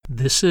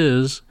This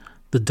is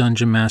the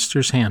Dungeon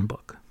Master's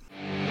Handbook.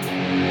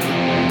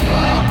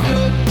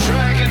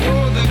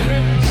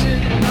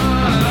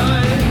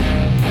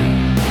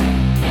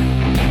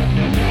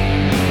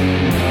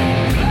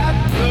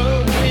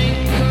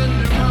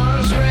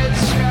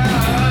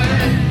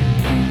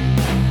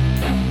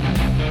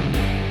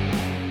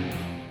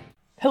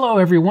 Hello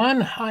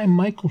everyone, I'm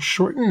Michael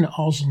Shorten,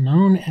 also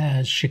known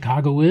as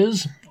Chicago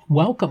Is.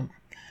 Welcome.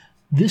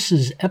 This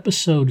is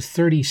episode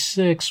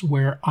 36,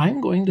 where I'm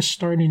going to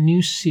start a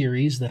new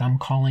series that I'm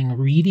calling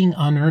Reading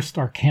Unearthed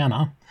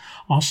Arcana,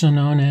 also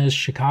known as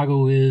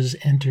Chicago Is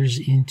Enters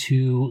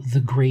into the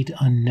Great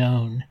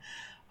Unknown.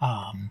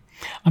 I'm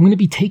going to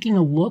be taking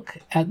a look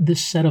at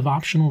this set of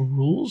optional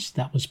rules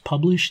that was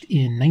published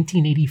in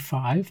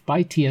 1985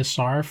 by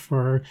TSR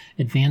for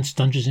Advanced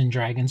Dungeons &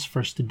 Dragons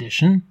First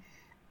Edition.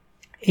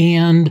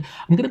 And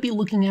I'm going to be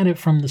looking at it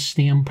from the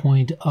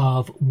standpoint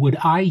of, would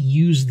I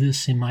use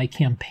this in my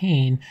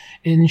campaign,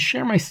 and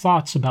share my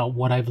thoughts about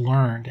what I've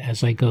learned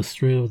as I go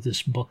through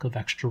this book of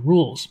extra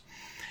rules.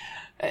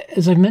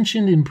 As I've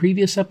mentioned in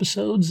previous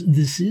episodes,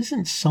 this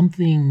isn't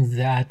something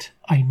that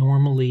I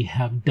normally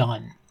have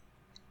done.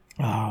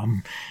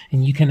 And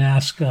you can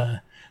ask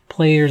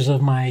players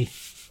of my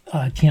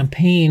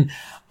campaign.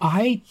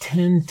 I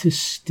tend to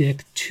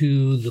stick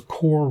to the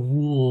core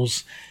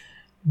rules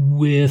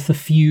with a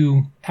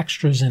few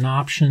extras and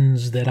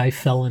options that I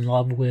fell in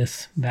love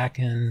with back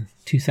in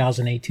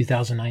 2008,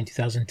 2009,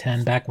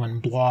 2010, back when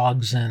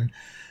blogs and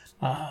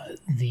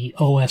the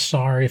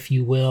OSR, if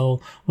you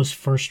will, was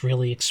first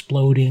really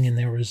exploding, and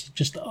there was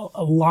just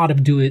a lot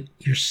of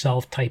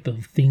do-it-yourself type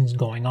of things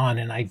going on,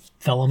 and I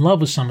fell in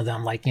love with some of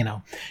them, like,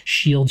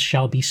 shields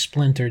shall be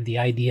splintered, the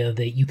idea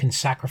that you can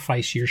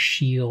sacrifice your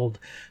shield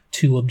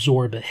to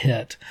absorb a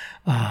hit,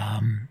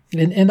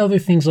 and other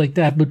things like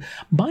that. But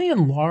by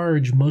and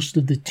large, most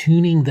of the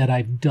tuning that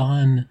I've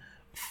done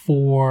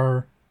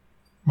for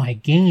my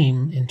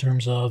game in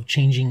terms of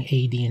changing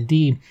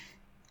AD&D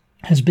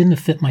has been to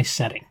fit my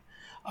setting.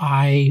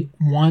 I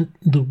want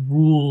the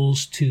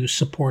rules to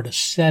support a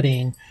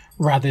setting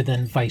rather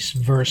than vice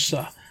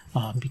versa,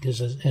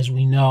 because as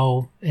we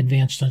know,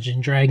 Advanced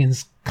Dungeons &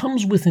 Dragons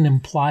comes with an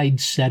implied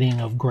setting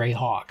of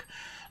Greyhawk.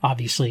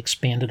 Obviously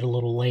expanded a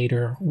little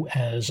later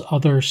as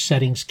other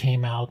settings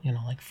came out,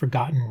 like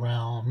Forgotten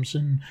Realms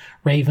and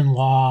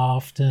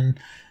Ravenloft and,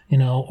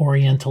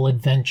 Oriental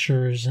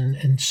Adventures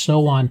and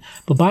so on.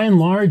 But by and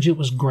large, it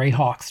was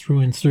Greyhawk through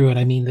and through. And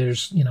I mean,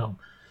 there's,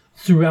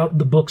 throughout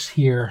the books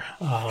here,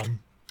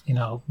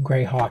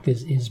 Greyhawk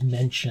is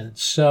mentioned.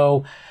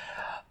 So,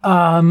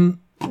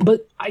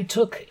 but I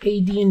took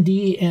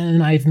AD&D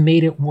and I've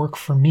made it work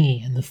for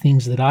me and the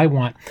things that I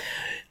want.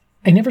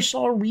 I never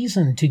saw a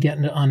reason to get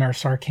into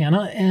Unearthed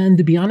Arcana, and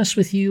to be honest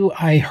with you,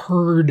 I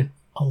heard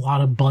a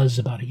lot of buzz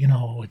about it.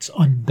 It's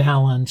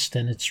unbalanced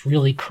and it's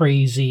really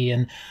crazy,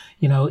 and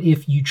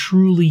if you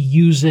truly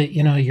use it,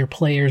 your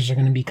players are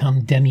going to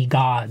become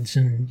demigods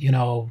and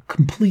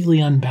completely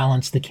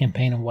unbalance the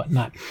campaign and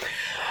whatnot.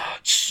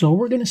 So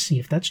we're going to see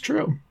if that's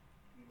true,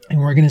 and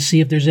we're going to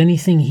see if there's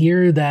anything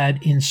here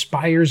that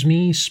inspires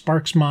me,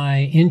 sparks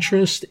my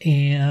interest,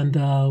 and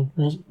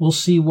we'll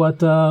see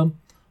what.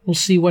 We'll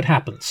see what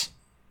happens.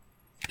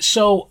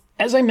 So,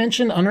 as I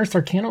mentioned, Unearthed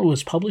Arcana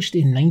was published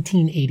in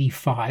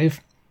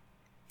 1985,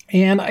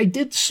 and I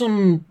did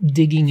some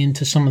digging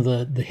into some of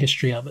the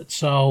history of it.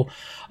 So,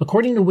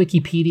 according to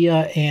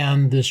Wikipedia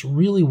and this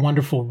really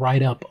wonderful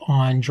write-up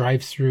on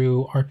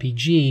Drive-Thru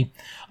RPG,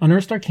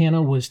 Unearthed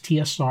Arcana was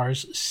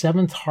TSR's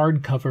 7th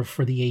hardcover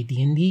for the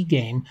AD&D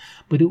game,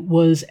 but it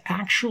was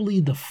actually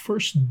the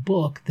first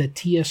book that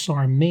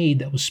TSR made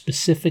that was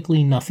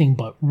specifically nothing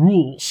but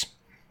rules.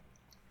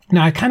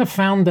 Now, I kind of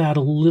found that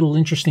a little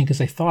interesting because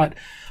I thought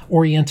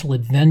Oriental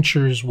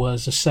Adventures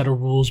was a set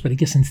of rules, but I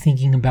guess in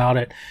thinking about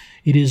it,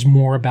 it is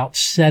more about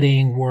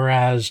setting,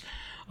 whereas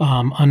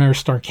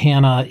Unearthed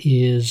Arcana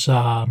is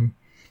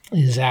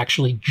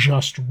actually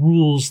just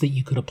rules that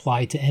you could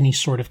apply to any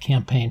sort of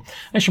campaign.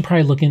 I should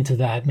probably look into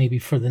that maybe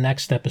for the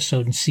next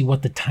episode and see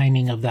what the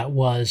timing of that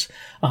was,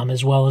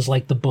 as well as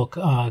like the book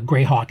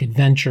Greyhawk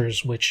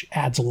Adventures, which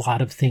adds a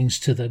lot of things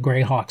to the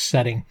Greyhawk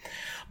setting.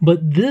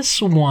 But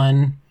this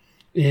one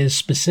is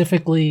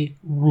specifically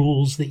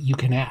rules that you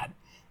can add.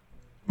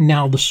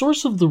 Now, the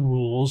source of the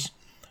rules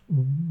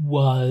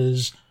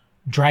was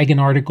Dragon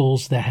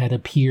articles that had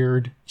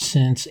appeared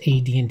since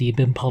AD&D had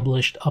been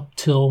published up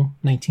till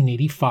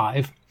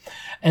 1985,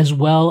 as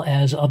well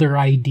as other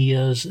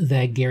ideas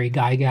that Gary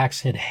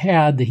Gygax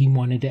had that he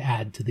wanted to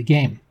add to the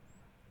game.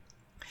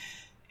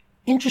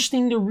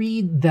 Interesting to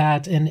read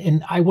that,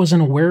 and I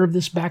wasn't aware of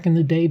this back in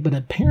the day, but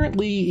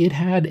apparently it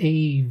had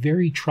a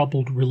very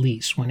troubled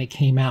release when it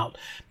came out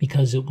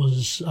because it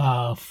was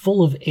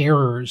full of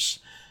errors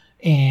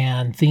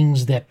and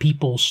things that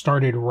people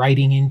started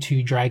writing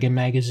into Dragon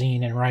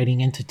Magazine and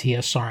writing into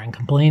TSR and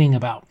complaining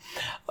about.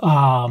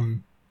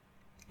 And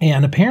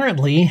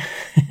apparently,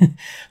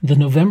 the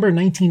November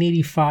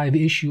 1985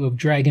 issue of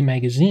Dragon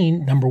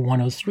Magazine, number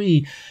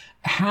 103,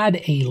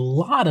 had a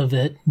lot of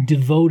it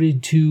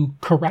devoted to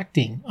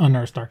correcting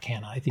Unearthed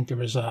Arcana. I think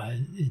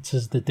it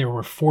says that there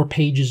were 4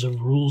 pages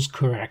of rules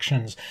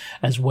corrections,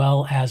 as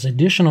well as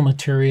additional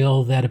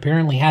material that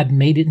apparently hadn't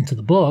made it into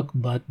the book,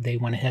 but they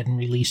went ahead and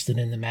released it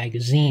in the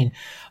magazine,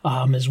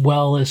 as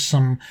well as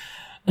some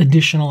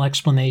additional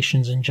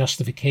explanations and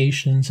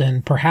justifications.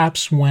 And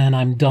perhaps when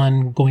I'm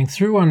done going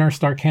through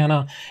Unearthed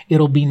Arcana,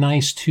 it'll be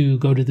nice to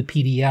go to the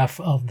PDF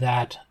of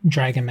that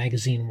Dragon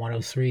Magazine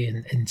 103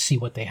 and see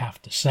what they have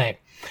to say.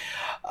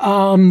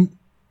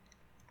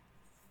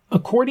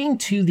 According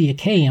to the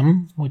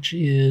Achaeum, which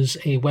is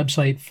a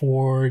website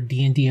for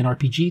D&D and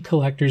RPG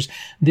collectors,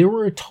 there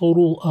were a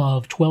total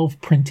of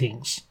 12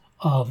 printings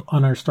of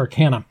Unearthed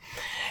Arcana.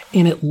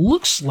 And it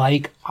looks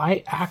like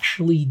I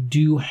actually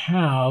do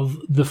have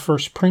the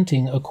first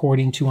printing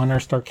according to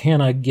Unearthed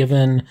Arcana,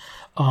 given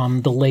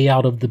the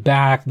layout of the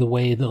back, the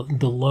way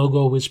the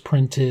logo is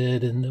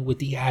printed, and with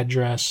the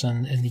address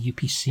and the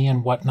UPC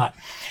and whatnot.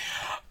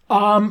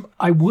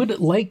 I would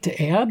like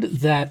to add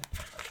that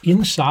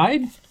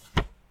inside,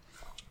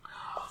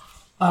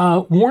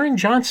 Warren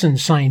Johnson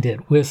signed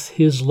it with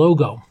his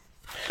logo.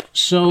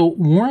 So,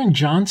 Warren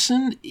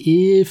Johnson,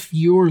 if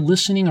you're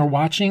listening or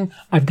watching,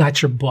 I've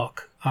got your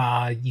book.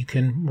 You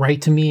can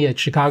write to me at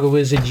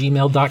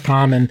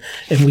chicagois@gmail.com and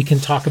we can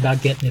talk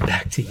about getting it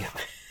back to you.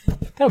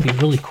 That would be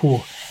really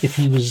cool if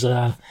he was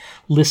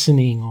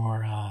listening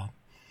or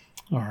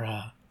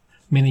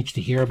managed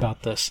to hear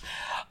about this.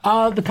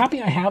 The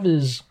copy I have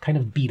is kind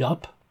of beat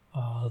up.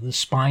 The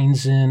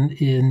spine's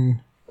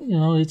in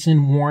it's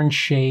in worn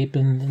shape,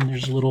 and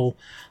there's a little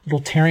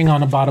tearing on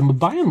the bottom. But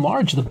by and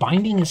large, the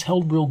binding is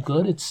held real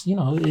good. It's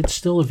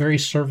still a very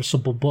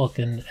serviceable book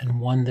and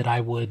one that I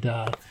would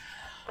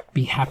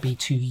be happy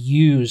to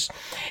use.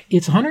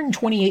 It's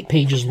 128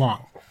 pages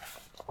long,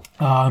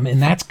 and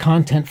that's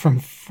content from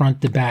front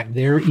to back.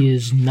 There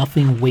is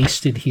nothing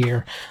wasted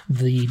here.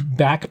 The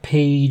back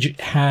page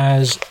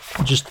has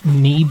just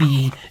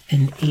maybe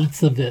an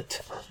eighth of it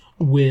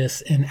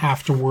with an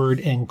afterword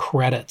and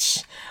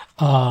credits.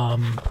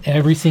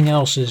 Everything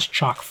else is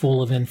chock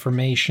full of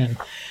information.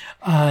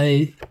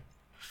 It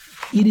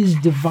is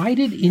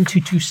divided into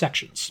 2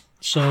 sections.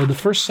 So the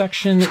first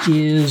section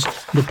is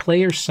the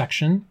player's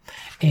section,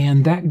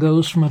 and that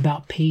goes from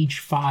about page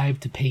 5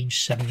 to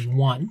page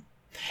 71.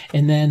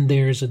 And then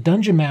there's a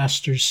Dungeon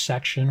Master's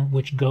section,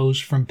 which goes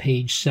from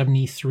page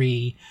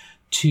 73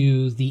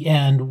 to the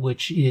end,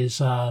 which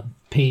is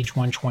page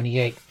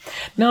 128.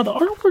 Now, the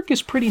artwork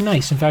is pretty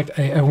nice. In fact,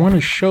 I want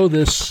to show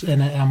this,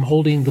 and I'm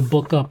holding the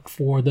book up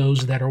for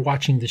those that are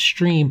watching the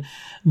stream.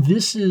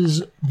 This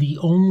is the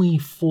only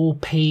full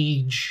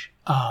page,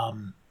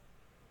 and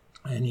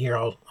here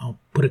I'll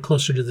put it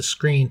closer to the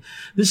screen.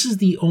 This is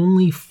the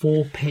only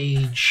full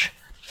page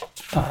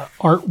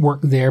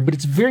artwork there, but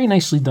it's very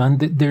nicely done.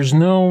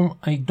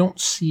 I don't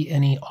see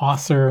any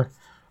artist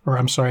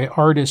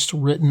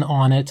written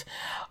on it.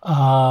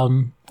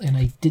 And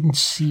I didn't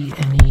see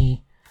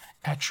any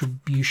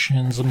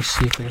attributions. Let me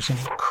see if there's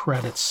any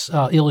credits.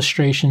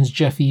 Illustrations,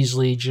 Jeff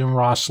Easley, Jim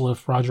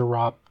Rosliff, Roger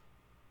Ropp,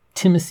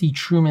 Timothy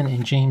Truman,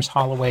 and James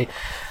Holloway.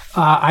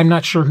 I'm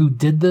not sure who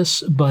did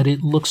this, but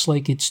it looks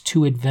like it's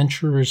 2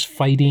 adventurers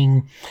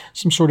fighting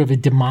some sort of a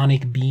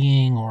demonic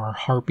being or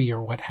harpy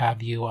or what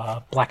have you,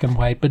 black and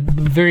white, but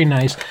very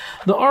nice.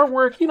 The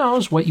artwork,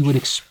 is what you would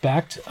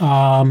expect.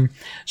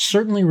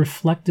 Certainly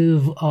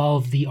reflective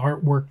of the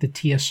artwork that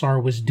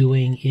TSR was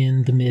doing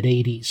in the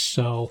mid-'80s.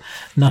 So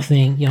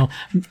nothing,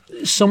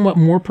 somewhat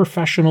more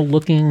professional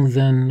looking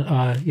than,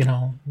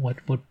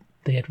 what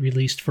they had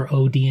released for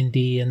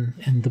OD&D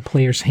and the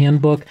Player's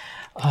Handbook.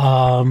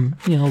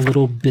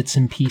 Little bits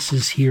and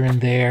pieces here and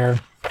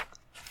there.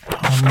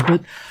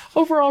 But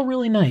overall,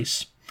 really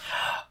nice.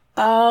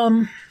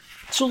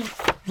 So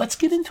let's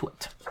get into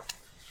it.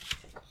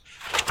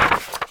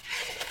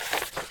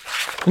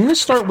 I'm going to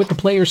start with the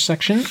Players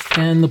section,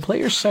 and the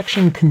Players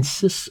section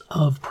consists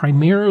of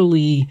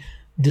primarily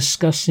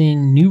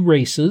discussing new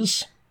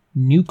races,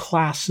 new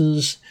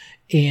classes,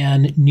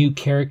 and new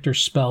character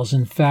spells.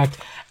 In fact,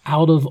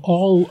 out of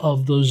all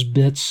of those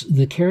bits,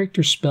 the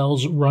character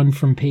spells run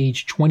from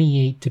page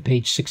 28 to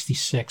page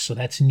 66. So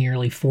that's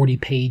nearly 40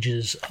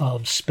 pages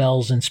of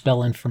spells and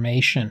spell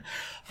information.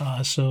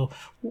 So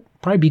we'll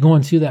probably be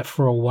going through that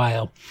for a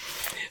while.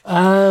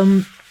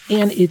 And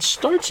it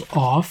starts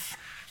off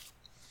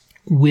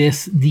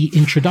with the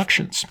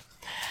introductions.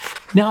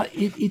 Now,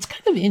 it's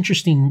kind of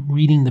interesting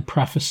reading the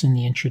preface and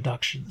the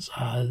introductions.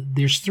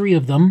 There's 3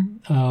 of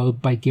them,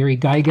 by Gary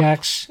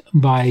Gygax,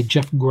 by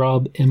Jeff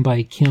Grubb, and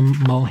by Kim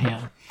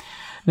Mohan.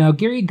 Now,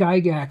 Gary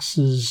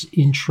Gygax's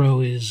intro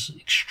is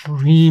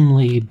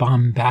extremely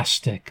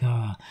bombastic.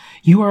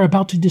 You are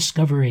about to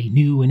discover a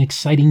new and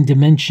exciting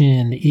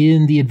dimension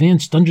in the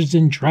advanced Dungeons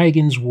 &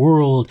 Dragons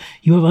world.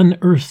 You have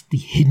unearthed the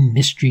hidden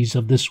mysteries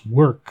of this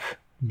work.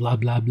 Blah,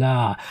 blah,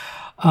 blah.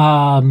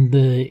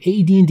 The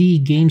AD&D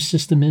game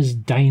system is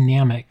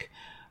dynamic.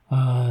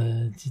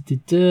 And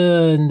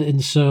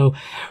so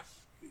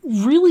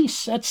really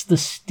sets the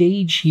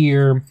stage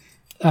here,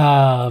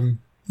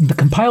 The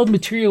compiled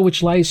material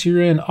which lies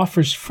herein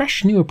offers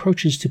fresh new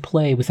approaches to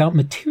play without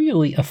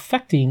materially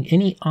affecting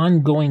any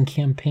ongoing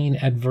campaign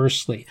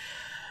adversely.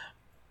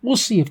 We'll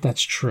see if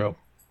that's true.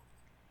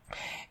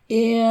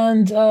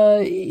 And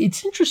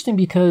it's interesting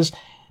because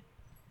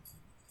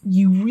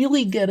you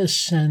really get a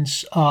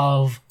sense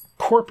of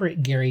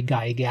corporate Gary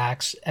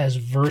Gygax as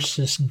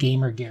versus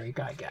gamer Gary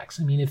Gygax.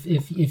 I mean,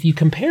 if you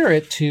compare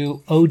it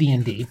to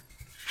OD&D,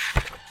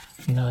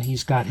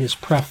 he's got his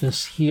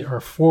preface here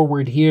or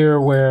forward here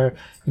where,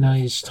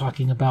 he's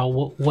talking about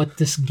what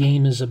this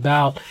game is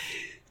about.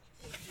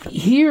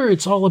 Here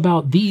it's all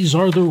about these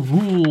are the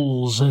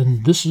rules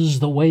and this is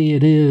the way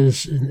it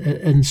is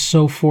and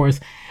so forth.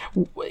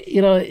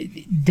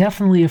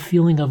 Definitely a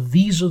feeling of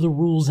these are the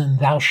rules and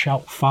thou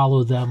shalt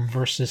follow them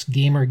versus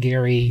Gamer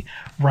Gary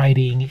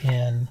writing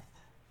in,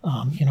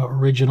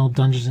 original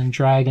Dungeons and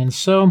Dragons.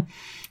 So,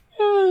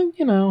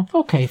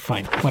 okay,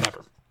 fine,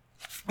 whatever.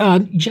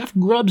 Jeff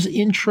Grubb's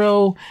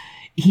intro,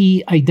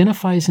 he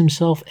identifies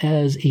himself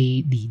as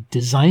the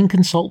design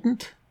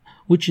consultant,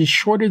 which is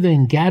shorter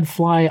than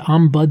Gadfly,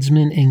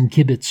 Ombudsman, and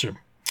Kibitzer.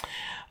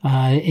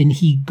 And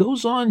he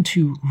goes on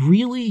to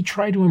really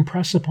try to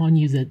impress upon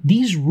you that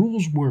these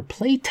rules were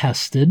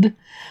play-tested,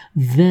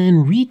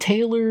 then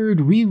retailored,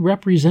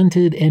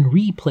 re-represented, and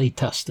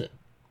re-play-tested.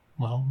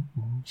 Well,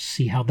 we'll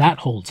see how that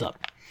holds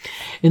up.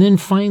 And then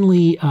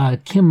finally,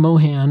 Kim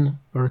Mohan,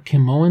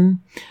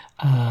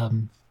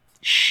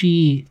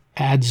 she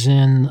adds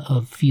in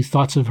a few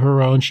thoughts of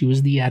her own. She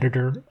was the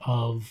editor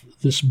of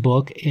this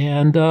book,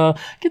 and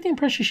get the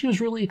impression she was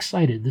really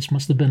excited. This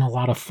must have been a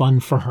lot of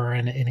fun for her,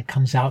 and it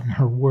comes out in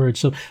her words.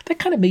 So that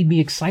kind of made me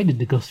excited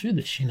to go through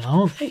this,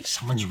 Hey,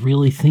 someone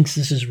really thinks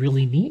this is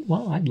really neat.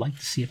 Well, I'd like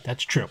to see if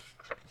that's true.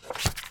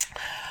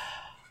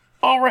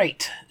 All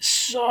right,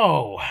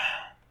 so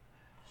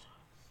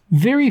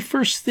very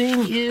first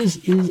thing is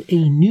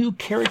a new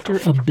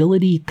character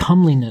ability,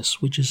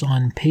 Comeliness, which is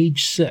on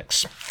page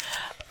 6.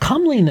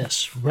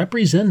 Comeliness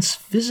represents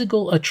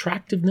physical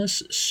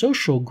attractiveness,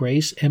 social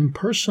grace, and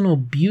personal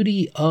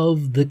beauty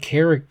of the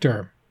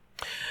character.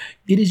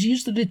 It is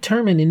used to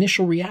determine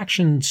initial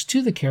reactions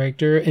to the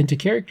character, and to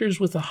characters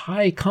with a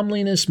high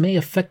comeliness may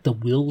affect the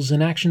wills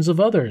and actions of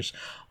others,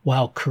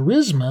 while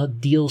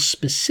charisma deals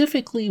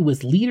specifically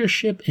with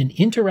leadership and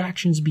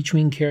interactions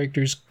between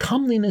characters.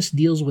 Comeliness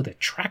deals with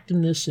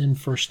attractiveness and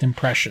first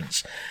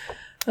impressions.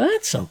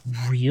 That's a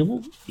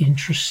real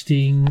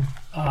interesting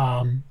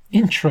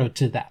intro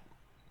to that.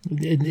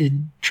 It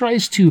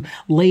tries to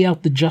lay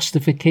out the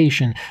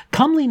justification.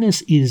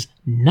 Comeliness is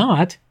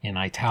not, in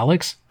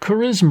italics,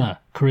 charisma.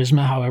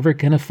 Charisma, however,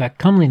 can affect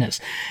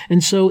comeliness.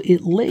 And so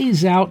it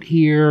lays out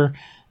here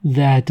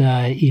that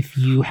if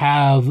you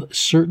have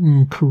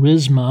certain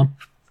charisma,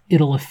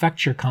 it'll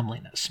affect your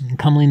comeliness. And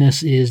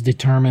comeliness is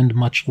determined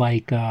much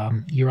like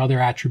your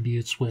other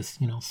attributes with,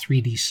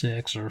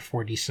 3d6 or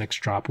 4d6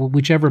 drop,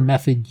 whichever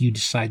method you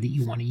decide that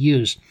you want to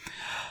use.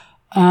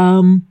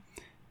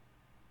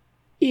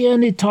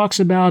 And it talks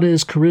about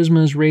as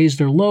charisma is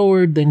raised or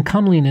lowered, then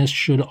comeliness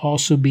should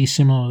also be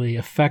similarly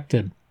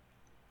affected.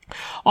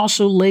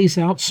 Also lays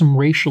out some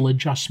racial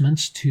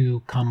adjustments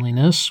to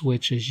comeliness,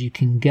 which, as you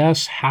can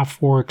guess,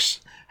 half-orcs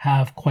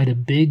have quite a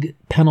big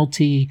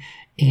penalty,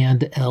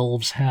 and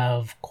elves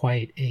have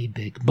quite a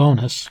big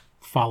bonus.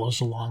 Follows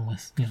along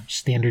with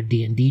standard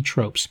D&D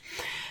tropes.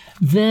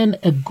 Then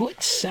a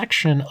good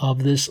section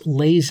of this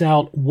lays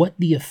out what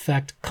the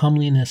effect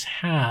comeliness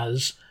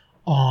has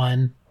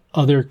on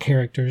other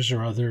characters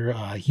or other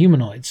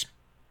humanoids.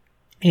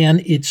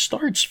 And it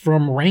starts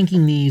from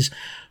ranking these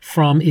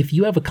from if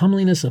you have a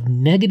comeliness of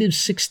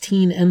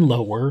 -16 and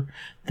lower,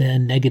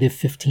 then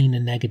 -15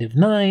 and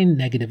 -9,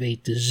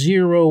 -8 to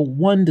 0,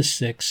 1 to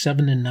 6,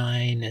 7 to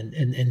 9,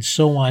 and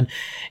so on.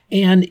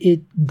 And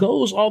it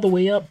goes all the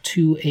way up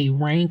to a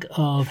rank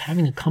of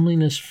having a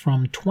comeliness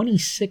from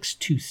 26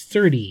 to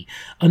 30.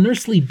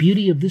 Unearthly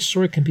beauty of this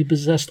sort can be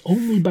possessed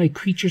only by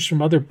creatures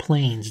from other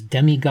planes,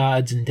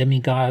 demigods and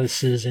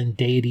demigoddesses, and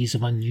deities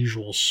of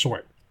unusual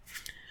sort.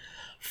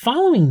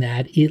 Following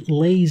that, it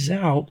lays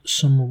out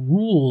some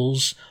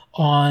rules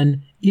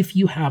on if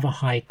you have a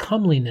high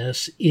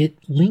comeliness. It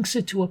links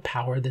it to a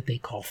power that they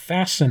call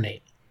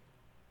Fascinate.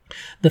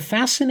 The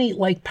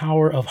Fascinate-like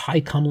power of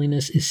high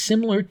comeliness is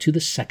similar to the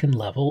second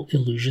level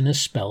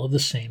illusionist spell of the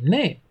same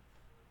name.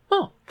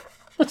 Well,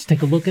 let's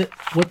take a look at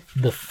what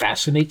the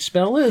Fascinate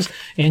spell is.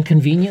 And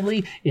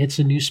conveniently, it's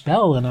a new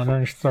spell in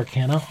Unearthed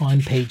Arcana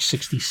on page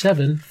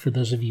 67 for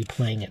those of you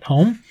playing at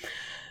home.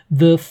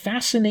 The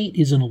Fascinate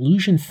is an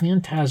illusion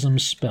phantasm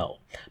spell.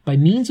 By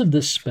means of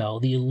this spell,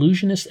 the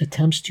illusionist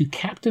attempts to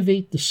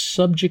captivate the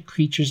subject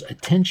creature's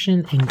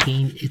attention and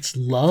gain its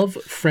love,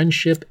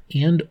 friendship,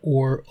 and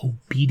or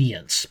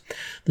obedience.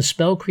 The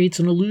spell creates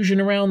an illusion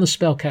around the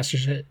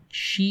spellcaster that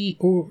she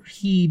or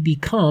he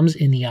becomes,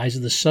 in the eyes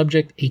of the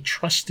subject, a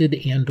trusted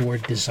and or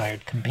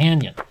desired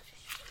companion.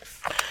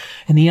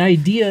 And the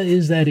idea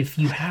is that if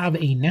you have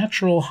a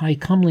natural high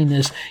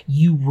comeliness,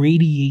 you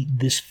radiate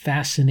this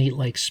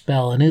Fascinate-like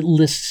spell, and it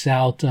lists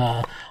out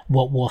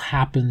what will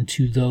happen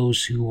to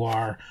those who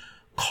are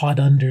caught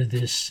under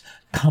this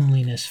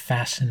comeliness,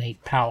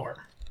 fascinate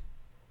power.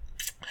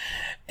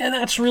 And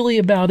that's really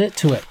about it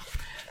to it.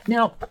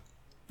 Now,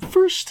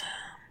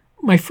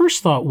 my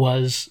first thought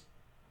was,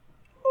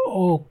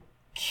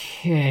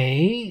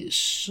 okay,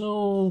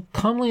 so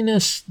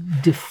comeliness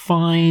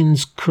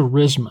defines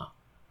charisma.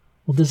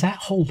 Well, does that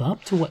hold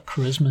up to what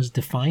charisma is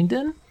defined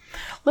in?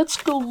 Let's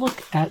go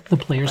look at the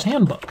player's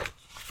handbook.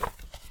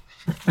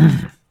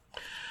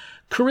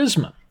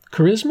 Charisma.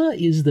 Charisma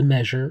is the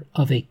measure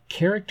of a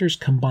character's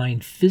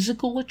combined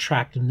physical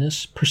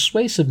attractiveness,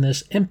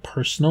 persuasiveness, and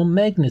personal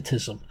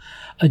magnetism.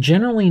 A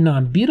generally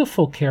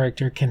non-beautiful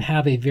character can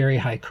have a very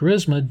high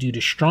charisma due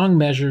to strong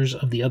measures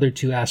of the other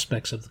two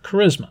aspects of the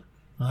charisma.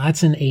 Well,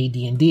 that's in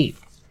AD&D.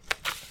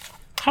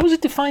 How is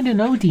it defined in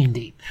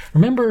OD&D?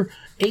 Remember,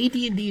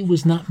 AD&D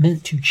was not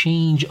meant to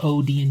change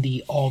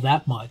OD&D all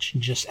that much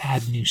and just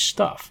add new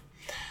stuff.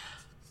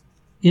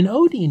 In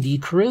OD&D,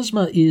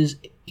 charisma is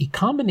a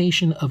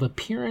combination of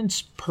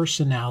appearance,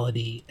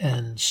 personality,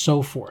 and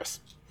so forth.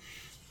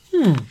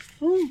 Well,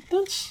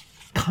 that's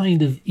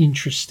kind of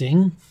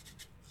interesting.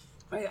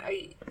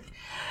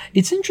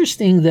 It's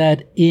interesting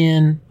that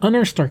in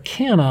Unearthed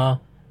Arcana,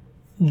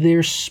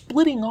 they're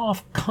splitting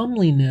off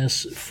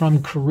comeliness from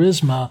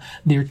charisma.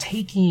 They're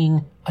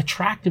taking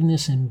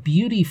attractiveness and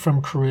beauty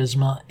from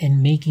charisma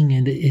and making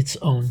it its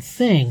own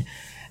thing.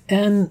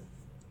 And,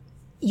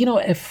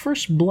 at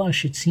first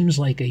blush, it seems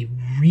like a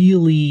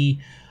really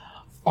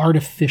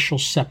artificial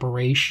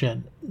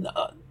separation.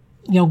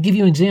 Give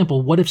you an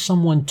example. What if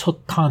someone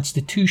took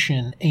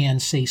Constitution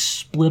and, say,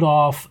 split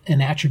off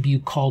an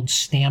attribute called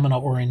stamina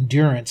or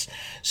endurance,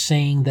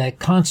 saying that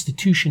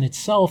Constitution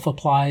itself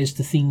applies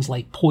to things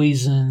like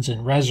poisons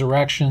and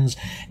resurrections,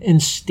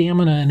 and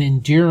stamina and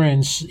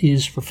endurance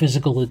is for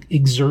physical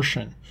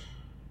exertion?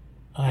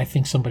 I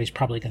think somebody's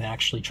probably going to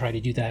actually try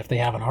to do that if they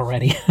haven't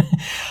already.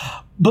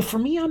 But for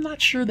me, I'm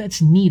not sure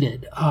that's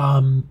needed.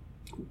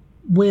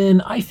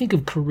 When I think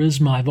of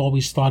charisma, I've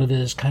always thought of it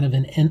as kind of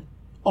an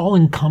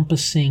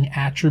all-encompassing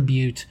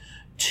attribute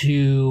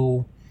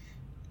to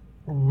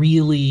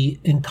really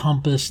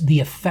encompass the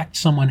effect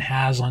someone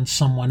has on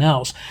someone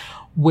else,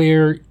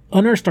 where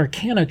Unearthed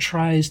Arcana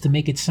tries to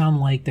make it sound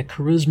like that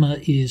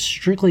charisma is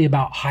strictly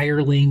about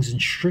hirelings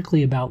and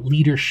strictly about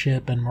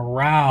leadership and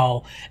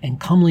morale, and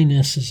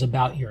comeliness is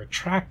about your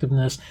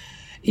attractiveness.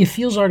 It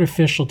feels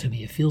artificial to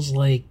me. It feels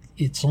like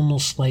it's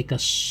almost like a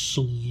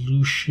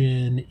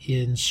solution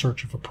in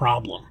search of a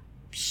problem.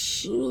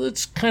 So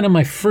that's kind of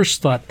my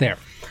first thought there.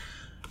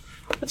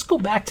 Let's go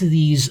back to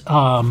these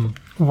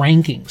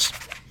rankings.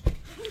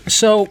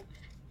 So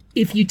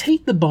if you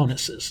take the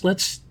bonuses,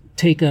 let's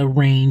take a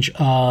range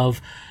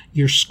of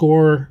your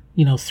score,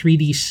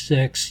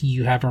 3d6,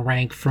 you have a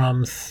rank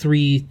from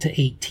 3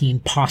 to 18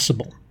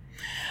 possible.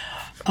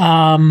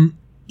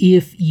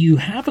 If you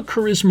have a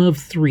charisma of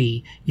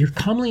 3, your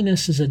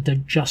comeliness is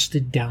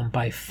adjusted down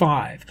by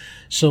 5.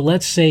 So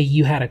let's say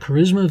you had a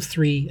charisma of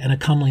 3 and a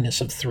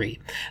comeliness of 3.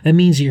 That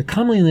means your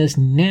comeliness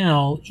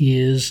now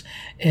is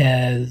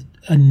a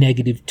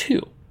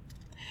 -2.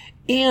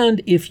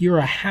 And if you're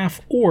a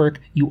half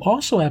orc, you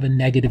also have a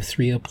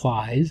 -3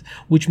 applies,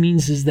 which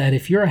means is that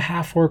if you're a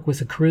half orc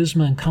with a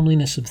charisma and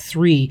comeliness of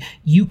 3,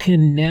 you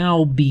can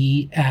now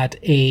be at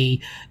a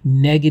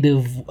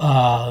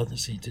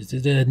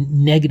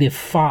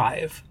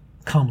 -5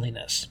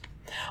 comeliness.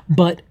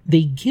 But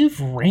they give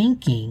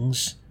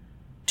rankings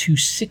to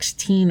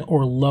 16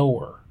 or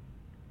lower.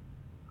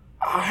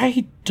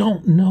 I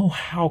don't know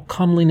how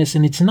comeliness,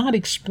 and it's not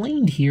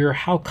explained here,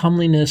 how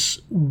comeliness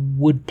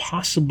would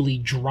possibly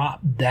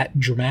drop that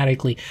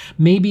dramatically.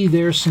 Maybe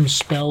there's some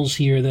spells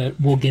here that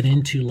we'll get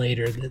into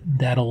later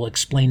that'll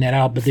explain that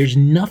out, but there's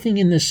nothing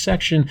in this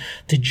section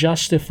to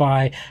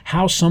justify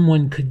how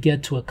someone could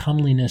get to a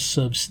comeliness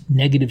of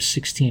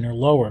 -16 or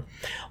lower.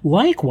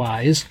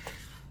 Likewise,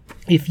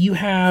 if you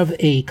have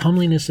a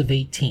comeliness of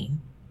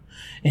 18,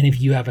 and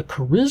if you have a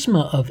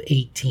charisma of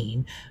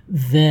 18,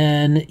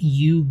 then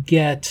you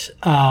get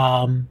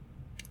a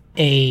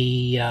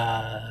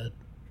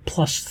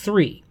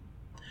 +3.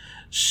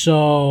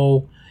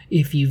 So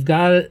if you've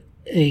got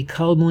a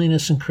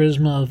comeliness and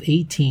charisma of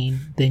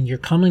 18, then your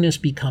comeliness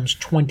becomes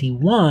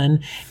 21.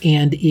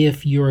 And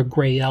if you're a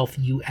gray elf,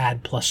 you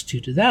add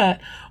 +2 to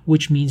that,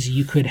 which means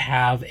you could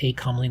have a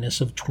comeliness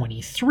of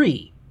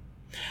 23.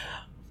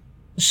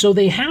 So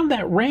they have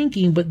that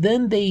ranking, but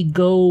then they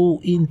go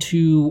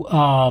into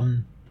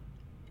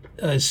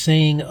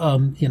saying,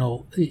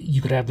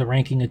 you could have the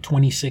ranking of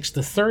 26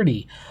 to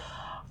 30.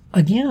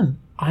 Again,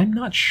 I'm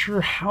not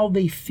sure how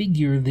they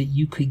figure that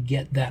you could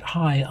get that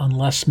high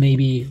unless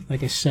maybe,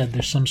 like I said,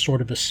 there's some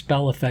sort of a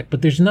spell effect.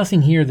 But there's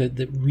nothing here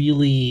that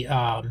really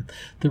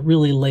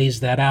lays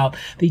that out.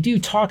 They do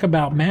talk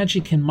about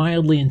magic can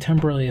mildly and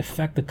temporarily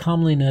affect the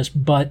comeliness,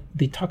 but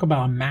they talk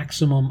about a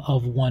maximum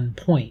of 1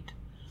 point.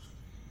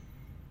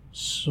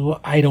 So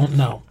I don't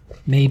know.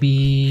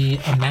 Maybe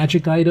a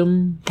magic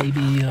item.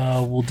 Maybe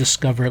we'll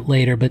discover it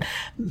later. But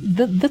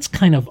that's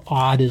kind of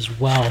odd as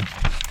well.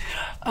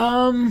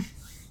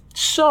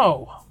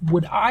 So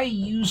would I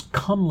use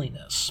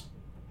comeliness?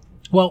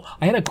 Well,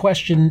 I had a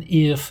question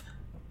if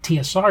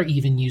TSR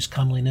even used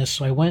Comeliness,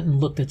 so I went and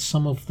looked at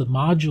some of the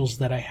modules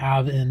that I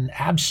have, and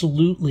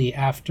absolutely,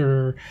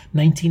 after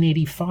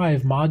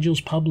 1985,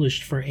 modules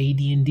published for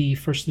AD&D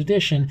First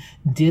Edition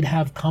did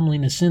have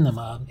Comeliness in them.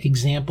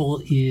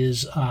 Example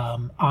is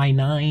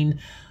I-9,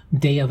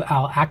 Day of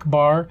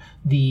Al-Akbar,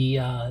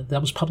 that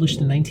was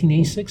published in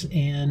 1986,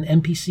 and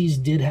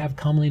NPCs did have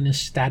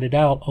Comeliness statted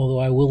out, although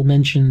I will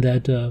mention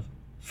that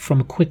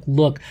from a quick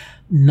look,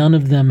 none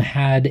of them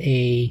had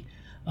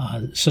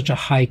such a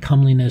high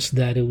comeliness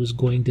that it was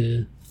going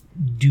to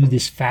do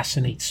this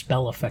fascinate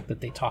spell effect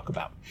that they talk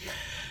about.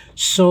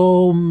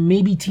 So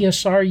maybe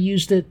TSR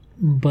used it,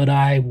 but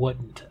I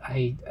wouldn't.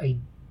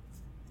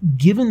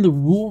 Given the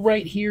rule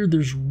right here,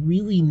 there's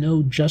really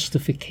no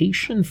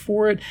justification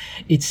for it.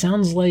 It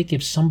sounds like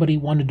if somebody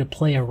wanted to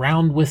play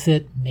around with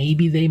it,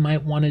 maybe they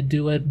might want to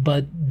do it,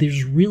 but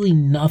there's really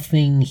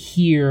nothing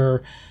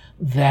here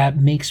that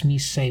makes me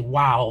say,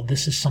 wow,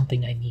 this is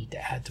something I need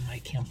to add to my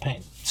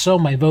campaign. So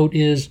my vote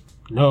is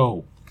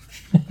no.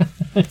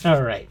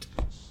 All right.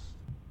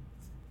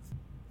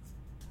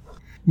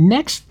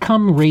 Next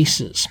come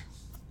races.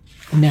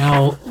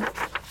 Now,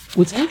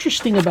 what's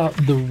interesting about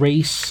the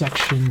race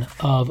section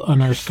of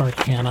Unearthed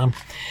Arcana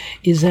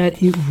is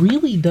that it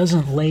really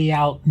doesn't lay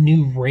out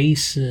new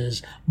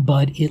races,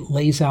 but it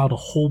lays out a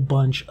whole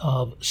bunch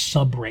of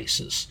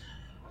sub-races.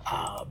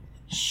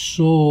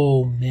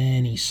 So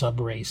many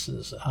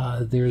sub-races.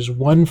 There's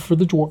one for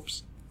the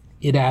dwarves.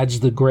 It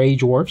adds the gray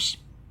dwarfs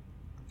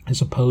as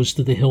opposed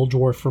to the hill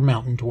dwarf or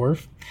mountain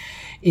dwarf.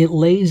 It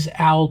lays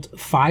out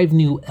 5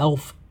 new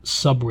elf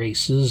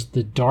sub-races: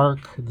 the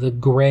dark, the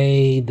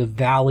gray, the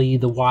valley,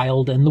 the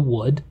wild, and the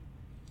wood.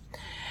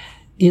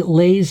 It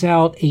lays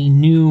out a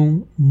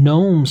new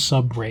gnome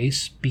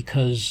sub-race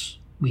because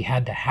we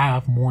had to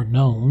have more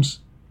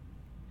gnomes.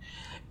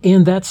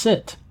 And that's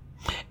it.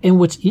 And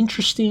what's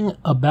interesting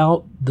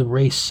about the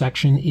race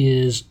section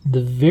is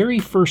the very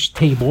first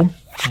table,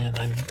 and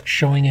I'm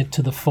showing it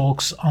to the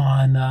folks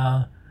on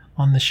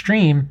the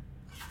stream.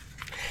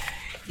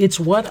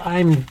 It's what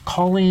I'm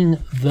calling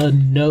the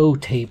no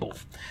table,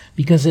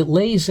 because it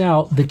lays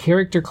out the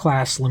character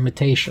class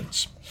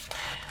limitations.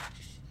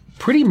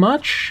 Pretty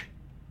much,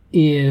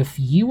 if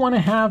you want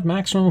to have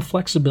maximum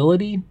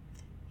flexibility,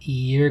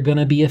 you're going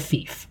to be a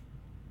thief,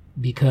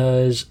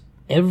 because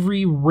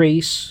every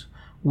race,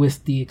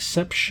 with the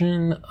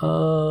exception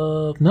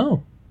of,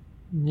 no,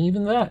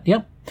 even that,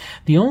 yep.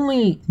 The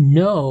only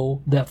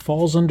no that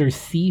falls under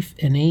thief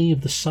in any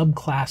of the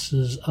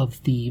subclasses of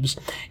thieves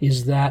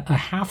is that a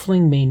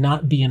halfling may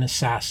not be an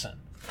assassin.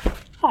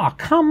 Aw,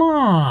 come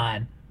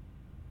on!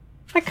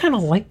 I kind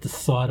of like the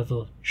thought of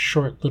a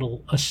short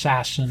little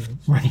assassin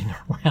running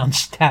around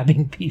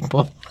stabbing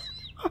people.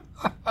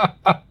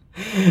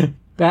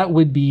 That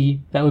would be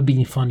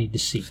funny to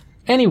see.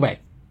 Anyway,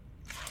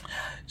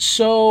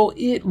 so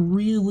it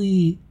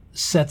really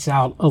sets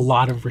out a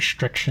lot of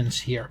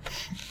restrictions here.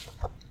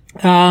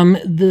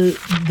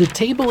 The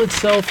table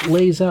itself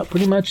lays out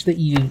pretty much that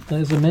you,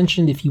 as I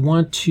mentioned, if you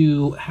want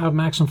to have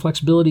maximum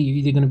flexibility, you're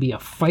either going to be a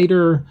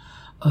fighter,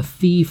 a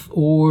thief,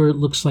 or it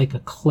looks like a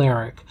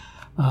cleric.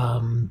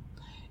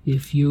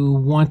 If you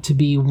want to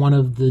be one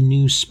of the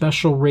new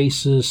special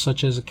races,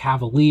 such as a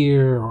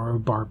cavalier or a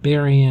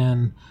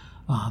barbarian,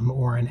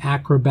 or an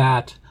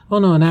acrobat. Oh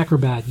no, an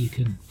acrobat, you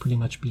can pretty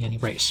much be any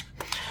race.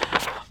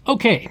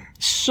 Okay,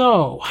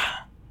 so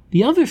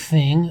the other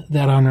thing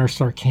that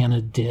Unearthed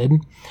Arcana did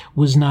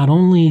was not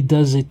only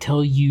does it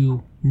tell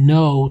you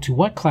no to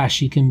what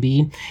class you can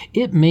be,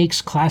 it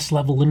makes class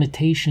level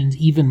limitations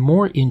even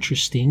more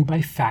interesting by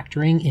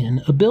factoring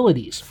in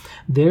abilities.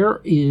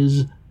 There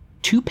is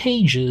 2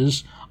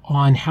 pages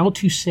on how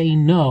to say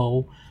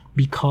no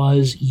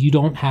because you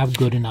don't have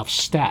good enough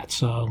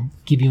stats. I'll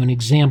give you an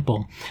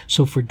example.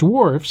 So for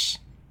dwarfs,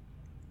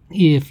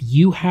 if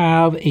you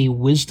have a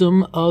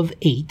wisdom of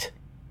 8,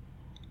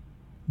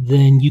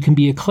 then you can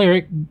be a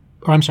cleric,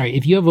 or I'm sorry,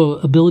 if you have an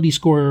ability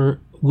score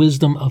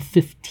wisdom of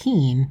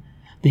 15,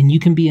 then you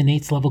can be an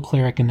 8th level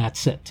cleric and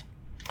that's it.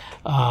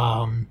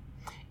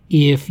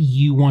 If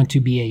you want to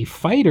be a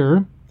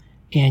fighter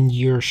and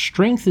your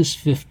strength is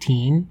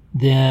 15,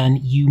 then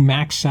you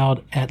max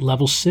out at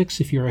level 6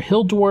 if you're a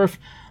hill dwarf,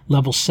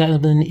 level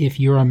 7 if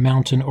you're a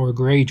mountain or a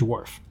gray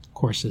dwarf. Of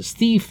course, as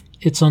thief,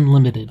 it's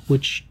unlimited,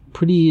 which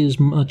pretty is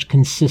much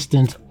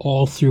consistent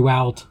all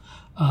throughout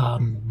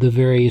the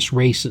various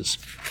races.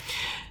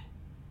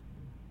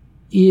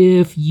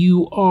 If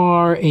you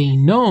are a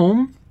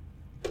gnome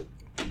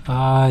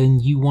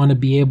and you want to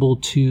be able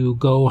to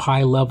go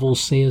high level,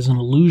 say as an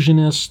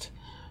illusionist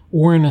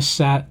or an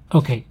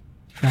okay,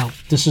 now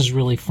this is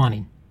really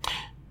funny.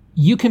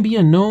 You can be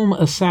a gnome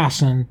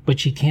assassin,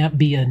 but you can't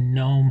be a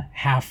gnome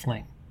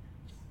halfling.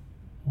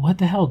 What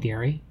the hell,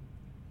 Gary?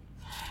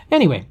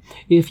 Anyway,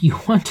 if you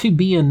want to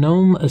be a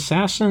gnome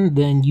assassin,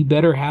 then you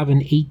better have an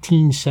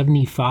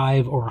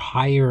 1875 or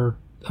higher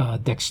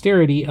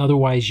dexterity,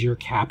 otherwise you're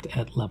capped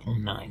at level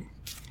 9.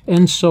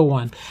 and so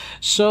on.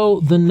 So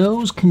the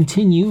no's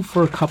continue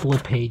for a couple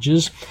of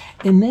pages,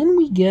 and then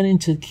we get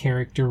into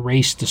character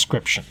race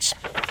descriptions.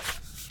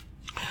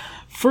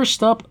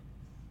 First up,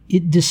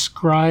 it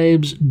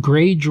describes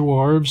gray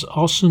dwarves,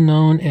 also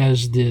known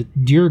as the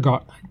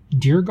Dirgar,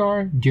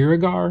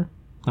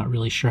 not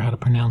really sure how to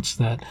pronounce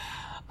that.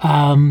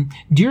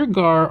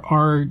 Dirgar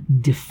are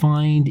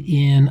defined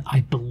in,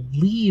 I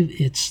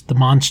believe it's the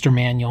Monster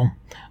Manual,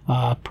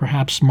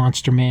 perhaps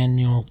Monster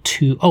Manual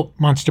 2. Oh,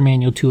 Monster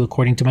Manual 2,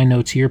 according to my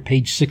notes here,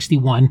 page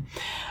 61.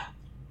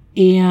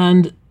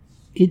 And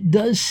it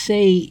does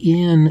say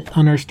in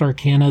Unearthed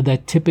Arcana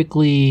that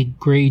typically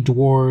gray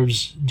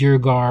dwarves,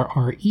 Dirgar,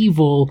 are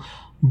evil,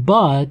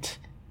 but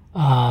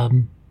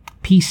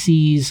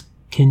PCs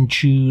can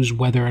choose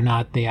whether or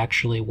not they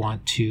actually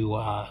want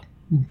to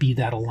be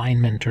that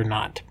alignment or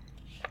not.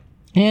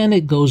 And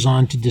it goes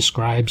on to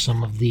describe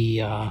some of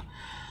the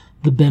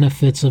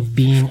benefits of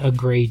being a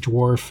gray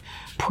dwarf,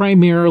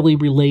 primarily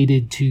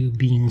related to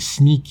being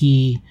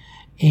sneaky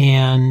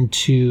and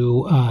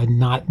to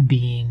not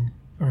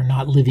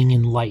living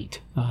in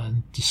light.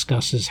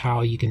 Discusses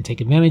how you can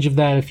take advantage of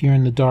that if you're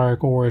in the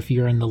dark, or if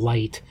you're in the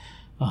light,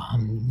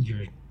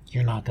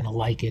 you're not going to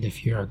like it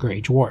if you're a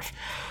gray dwarf.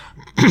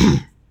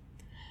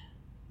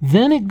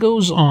 Then it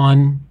goes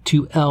on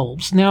to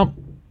elves. Now,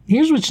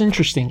 here's what's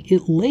interesting.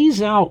 It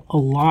lays out a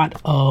lot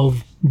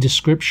of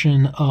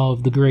description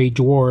of the gray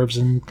dwarves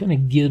and kind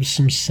of gives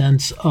some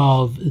sense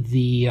of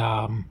the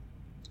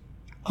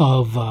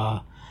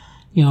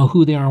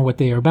who they are and what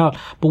they are about.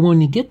 But when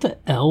you get to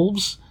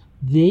elves,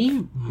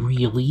 they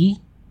really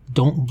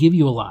don't give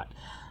you a lot.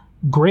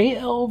 Gray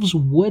elves,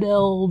 wood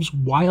elves,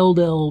 wild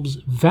elves,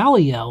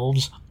 valley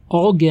elves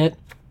all get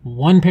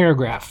one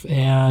paragraph,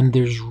 and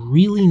there's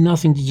really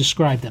nothing to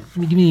describe them. Let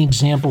me give you an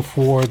example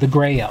for the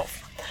gray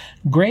elf.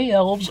 Gray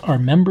elves are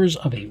members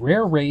of a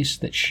rare race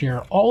that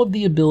share all of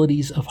the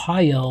abilities of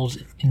high elves,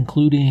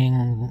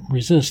 including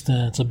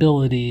resistance,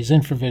 abilities,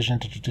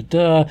 infravision,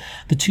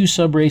 The two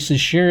subraces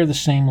share the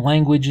same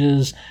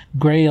languages.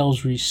 Gray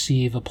elves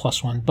receive a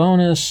 +1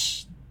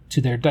 bonus to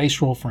their dice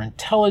roll for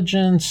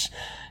intelligence,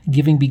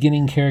 giving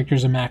beginning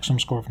characters a maximum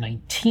score of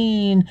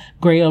 19.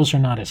 Gray elves are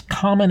not as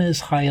common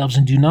as high elves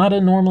and do not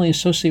normally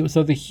associate with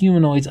other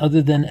humanoids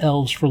other than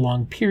elves for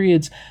long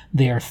periods.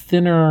 They are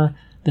thinner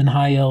than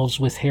high elves,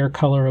 with hair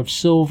color of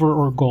silver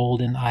or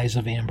gold and eyes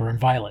of amber and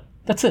violet.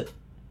 That's it.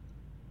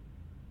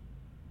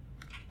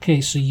 Okay,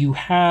 so you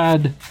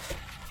had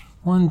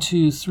 7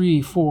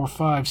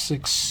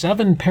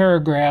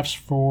 paragraphs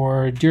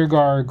for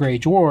Dirgar gray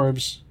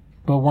dwarves,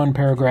 but 1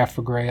 paragraph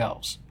for gray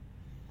elves.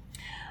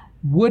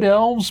 Wood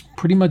elves,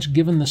 pretty much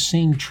given the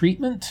same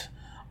treatment.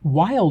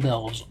 Wild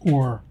elves,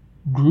 or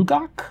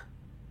Grugach,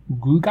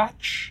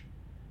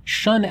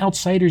 shun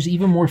outsiders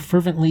even more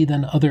fervently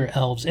than other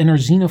elves, and are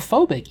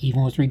xenophobic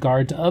even with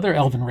regard to other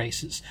elven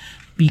races,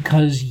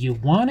 because you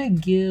want to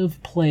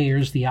give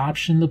players the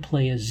option to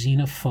play a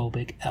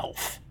xenophobic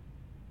elf.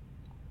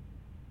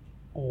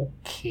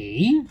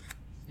 Okay,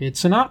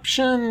 it's an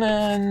option,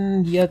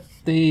 and yet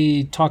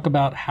they talk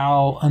about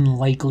how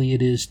unlikely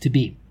it is to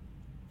be.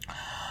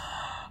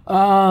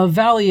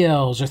 Valley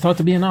elves are thought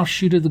to be an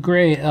offshoot of the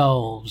gray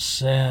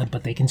elves,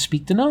 but they can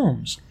speak to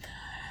gnomes.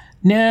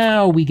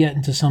 Now we get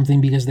into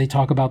something, because they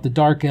talk about the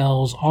dark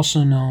elves,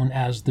 also known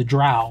as the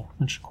drow,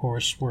 which of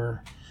course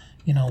were,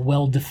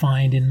 well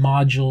defined in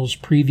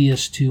modules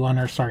previous to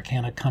Unearthed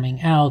Arcana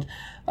coming out.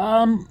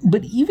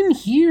 But even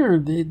here,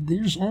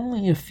 there's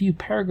only a few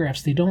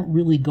paragraphs. They don't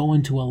really go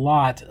into a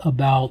lot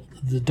about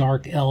the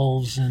dark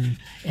elves and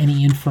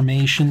any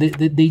information.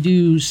 They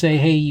do say,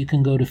 hey, you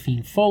can go to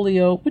Fiend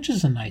Folio, which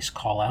is a nice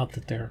call out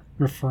that they're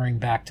referring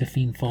back to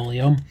Fiend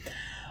Folio.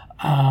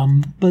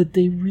 But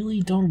they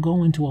really don't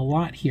go into a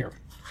lot here.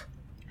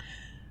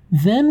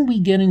 Then we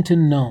get into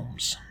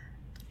gnomes,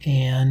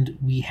 and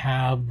we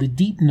have the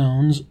deep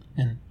gnomes,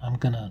 and I'm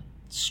going to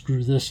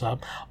screw this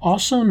up,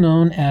 also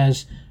known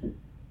as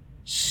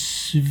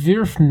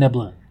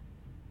Svirfneblin.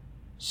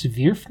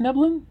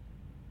 Svirfneblin?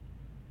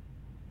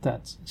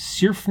 That's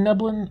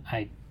Svirfneblin.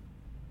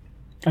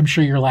 I'm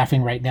sure you're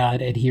laughing right now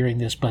at hearing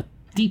this, but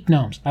deep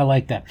gnomes. I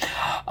like that.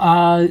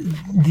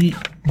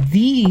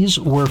 These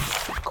were,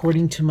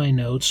 according to my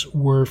notes,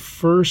 were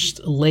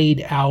first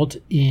laid out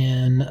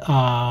in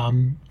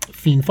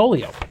Fiend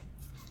Folio,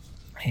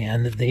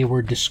 and they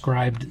were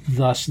described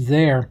thus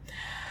there.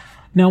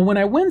 Now, when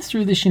I went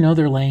through this,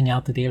 they're laying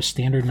out that they have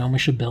standard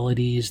gnomish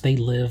abilities. They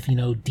live,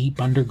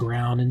 deep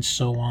underground and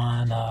so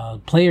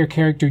on. Player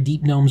character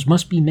deep gnomes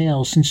must be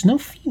males, since no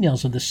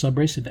females of this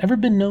subrace have ever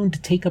been known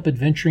to take up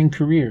adventuring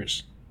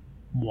careers.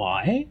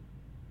 Why?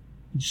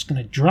 I'm just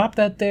going to drop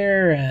that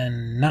there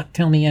and not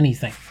tell me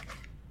anything.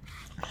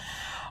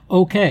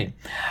 Okay.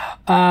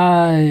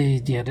 The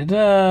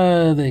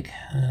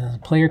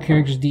player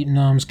characters, deep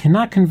gnomes,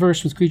 cannot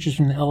converse with creatures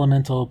from the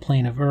elemental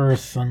plane of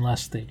earth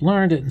unless they've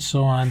learned it, and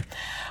so on.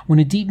 When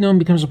a deep gnome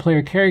becomes a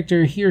player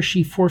character, he or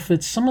she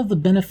forfeits some of the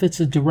benefits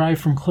that derive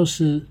from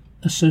close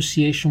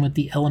association with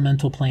the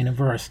elemental plane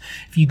of Earth.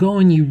 If you go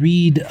and you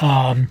read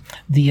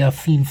the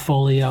Fiend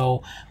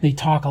Folio, they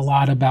talk a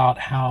lot about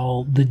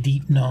how the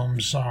deep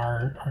gnomes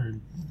are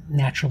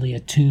naturally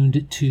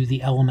attuned to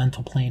the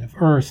elemental plane of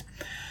Earth.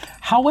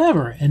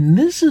 However, and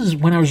this is,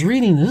 when I was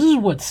reading, this is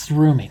what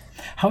threw me.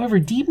 However,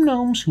 deep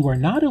gnomes who are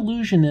not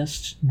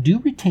illusionists do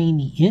retain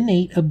the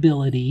innate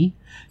ability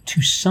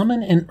to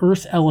summon an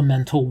earth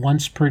elemental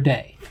once per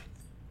day.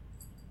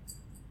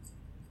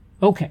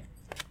 Okay,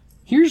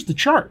 here's the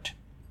chart.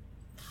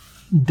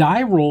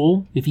 Die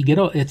roll, if you get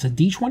it's a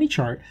D20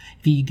 chart.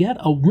 If you get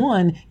a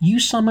 1,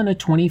 you summon a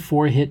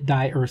 24 hit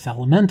die earth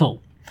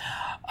elemental.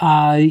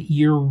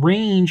 Your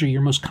range, or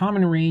your most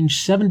common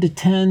range, 7 to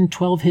 10,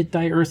 12 hit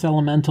die earth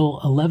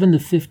elemental, 11 to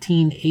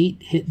 15, 8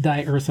 hit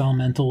die earth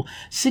elemental,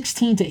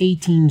 16 to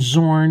 18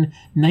 Zorn,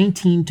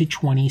 19 to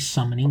 20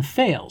 summoning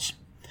fails.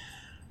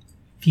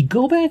 If you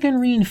go back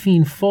and read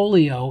Fiend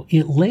Folio,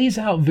 it lays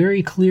out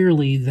very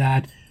clearly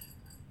that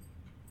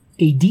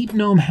a deep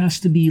gnome has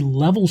to be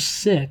level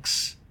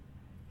 6,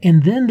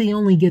 and then they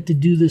only get to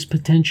do this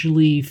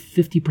potentially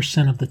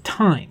 50% of the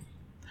time.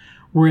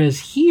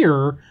 Whereas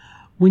here,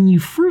 when you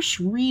first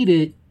read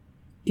it,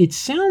 it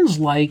sounds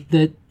like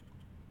that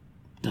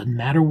doesn't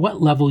matter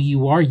what level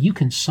you are, you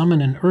can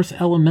summon an earth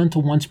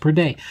elemental once per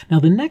day. Now,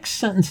 the next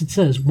sentence, it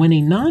says, when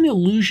a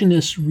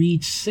non-illusionist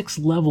reads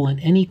 6th level in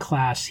any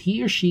class,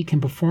 he or she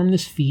can perform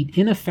this feat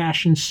in a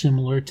fashion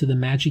similar to the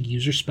magic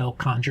user spell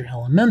Conjure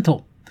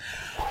Elemental.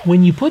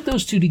 When you put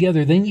those two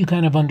together, then you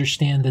kind of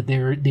understand that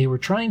they were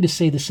trying to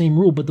say the same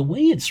rule, but the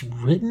way it's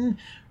written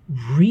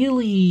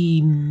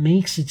really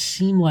makes it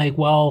seem like,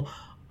 well,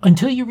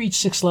 until you reach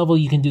 6th level,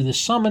 you can do this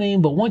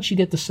summoning, but once you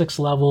get to 6th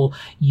level,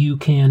 you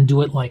can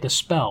do it like a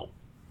spell.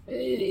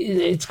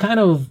 It's kind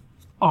of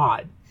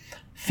odd.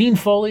 Fiend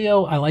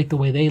Folio, I like the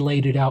way they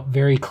laid it out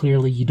very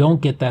clearly. You don't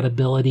get that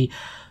ability.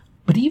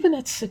 But even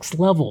at 6th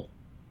level,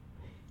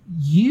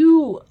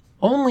 you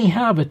only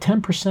have a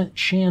 10%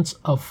 chance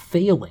of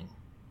failing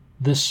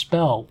this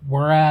spell,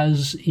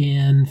 whereas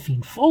in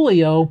Fiend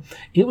Folio,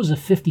 it was a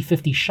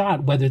 50-50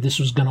 shot whether this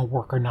was going to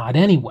work or not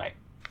anyway.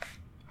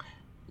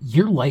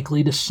 You're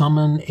likely to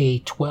summon a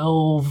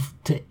 12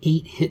 to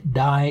 8 hit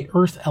die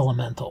earth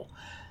elemental.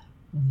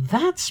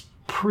 That's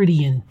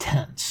pretty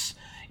intense.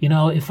 You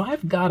know, if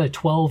I've got a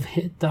 12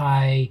 hit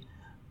die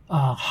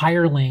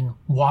hireling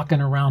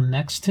walking around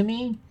next to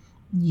me,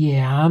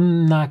 yeah,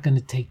 I'm not going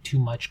to take too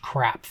much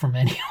crap from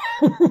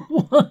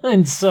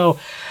anyone. So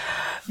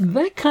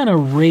that kind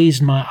of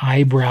raised my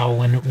eyebrow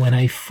when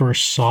I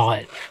first saw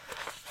it.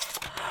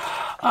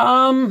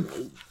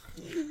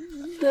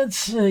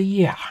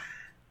 Yeah.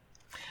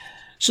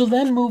 So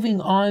then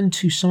moving on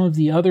to some of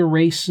the other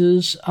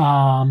races,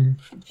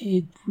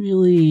 it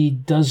really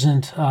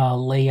doesn't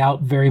lay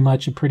out very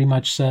much. It pretty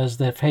much says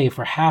that, hey,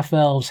 for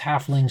half-elves,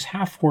 halflings,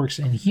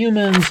 half-orcs, and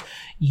humans,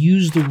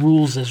 use the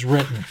rules as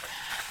written.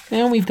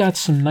 Then we've got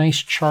some nice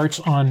charts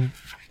on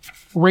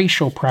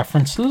racial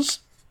preferences.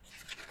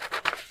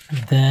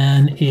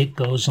 Then it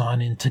goes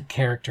on into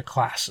character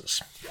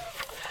classes.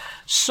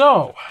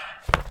 So,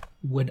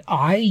 would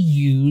I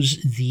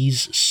use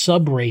these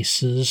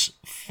sub-races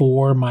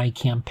for my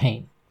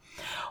campaign?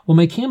 Well,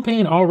 my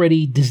campaign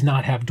already does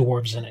not have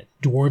dwarves in it.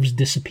 Dwarves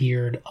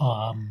disappeared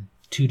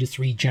 2 to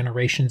 3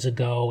 generations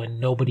ago, and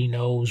nobody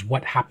knows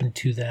what happened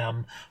to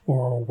them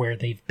or where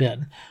they've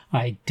been.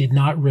 I did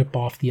not rip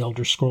off the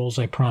Elder Scrolls,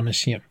 I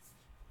promise you.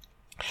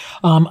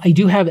 I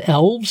do have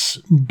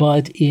elves,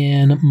 but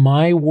in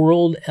my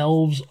world,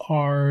 elves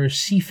are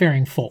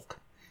seafaring folk.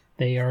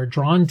 They are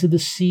drawn to the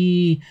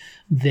sea.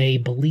 They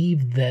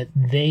believe that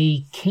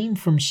they came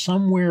from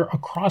somewhere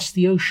across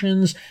the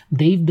oceans.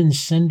 They've been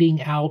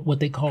sending out what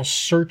they call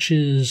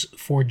searches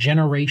for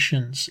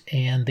generations,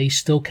 and they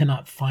still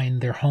cannot find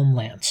their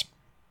homelands.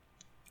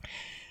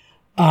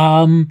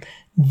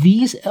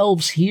 These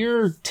elves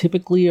here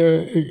typically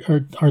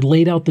are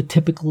laid out the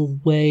typical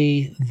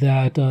way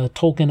that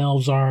Tolkien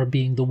elves are,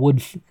 being the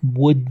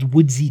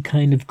woodsy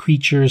kind of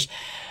creatures.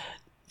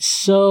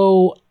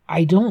 So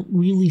I don't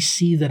really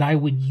see that I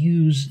would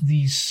use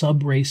these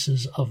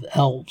sub-races of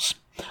elves.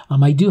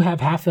 I do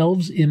have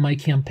half-elves in my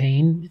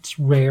campaign. It's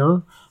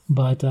rare,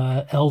 but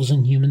elves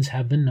and humans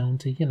have been known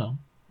to,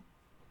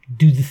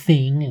 do the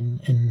thing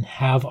and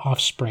have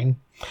offspring.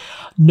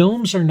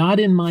 Gnomes are not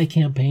in my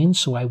campaign,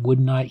 so I would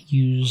not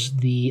use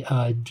the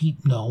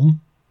deep gnome.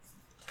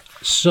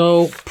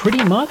 So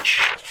pretty much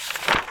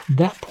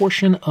that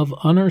portion of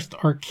Unearthed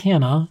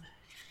Arcana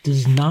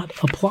does not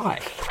apply.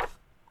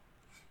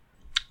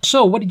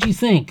 So what did you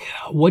think?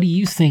 What do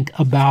you think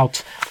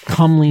about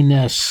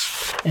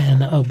Comeliness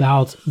and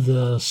about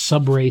the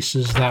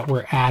sub-races that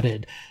were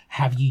added?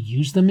 Have you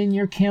used them in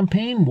your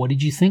campaign? What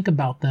did you think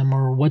about them,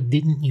 or what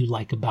didn't you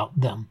like about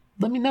them?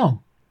 Let me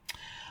know.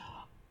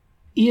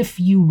 If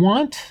you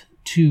want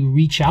to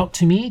reach out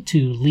to me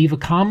to leave a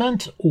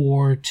comment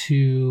or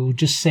to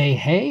just say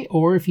hey,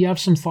 or if you have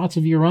some thoughts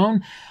of your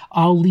own,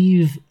 I'll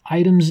leave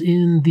items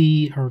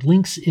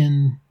links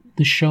in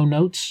the show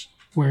notes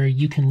where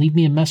you can leave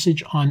me a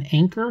message on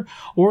Anchor,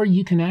 or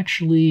you can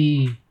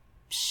actually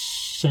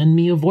send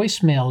me a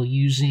voicemail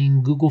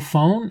using Google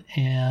Phone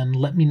and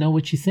let me know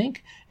what you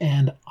think,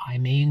 and I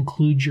may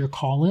include your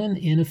call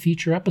in a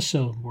future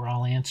episode where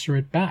I'll answer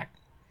it back.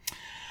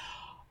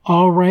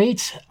 All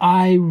right,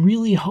 I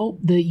really hope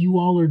that you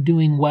all are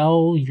doing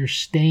well, you're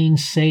staying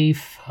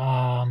safe.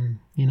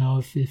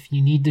 If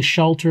you need to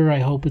shelter, I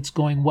hope it's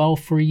going well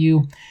for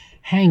you.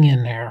 Hang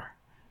in there.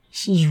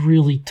 This is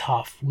really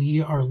tough.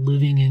 We are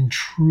living in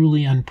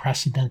truly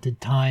unprecedented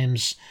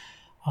times.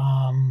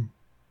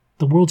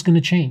 The world's going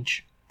to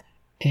change.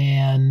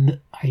 And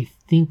I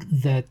think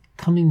that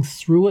coming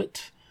through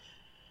it,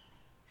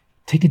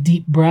 take a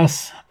deep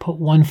breath, put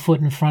one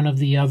foot in front of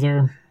the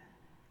other,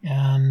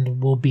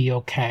 and we'll be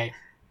okay.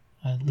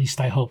 At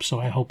least I hope so.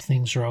 I hope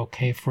things are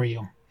okay for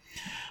you.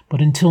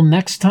 But until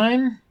next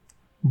time,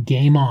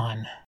 game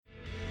on.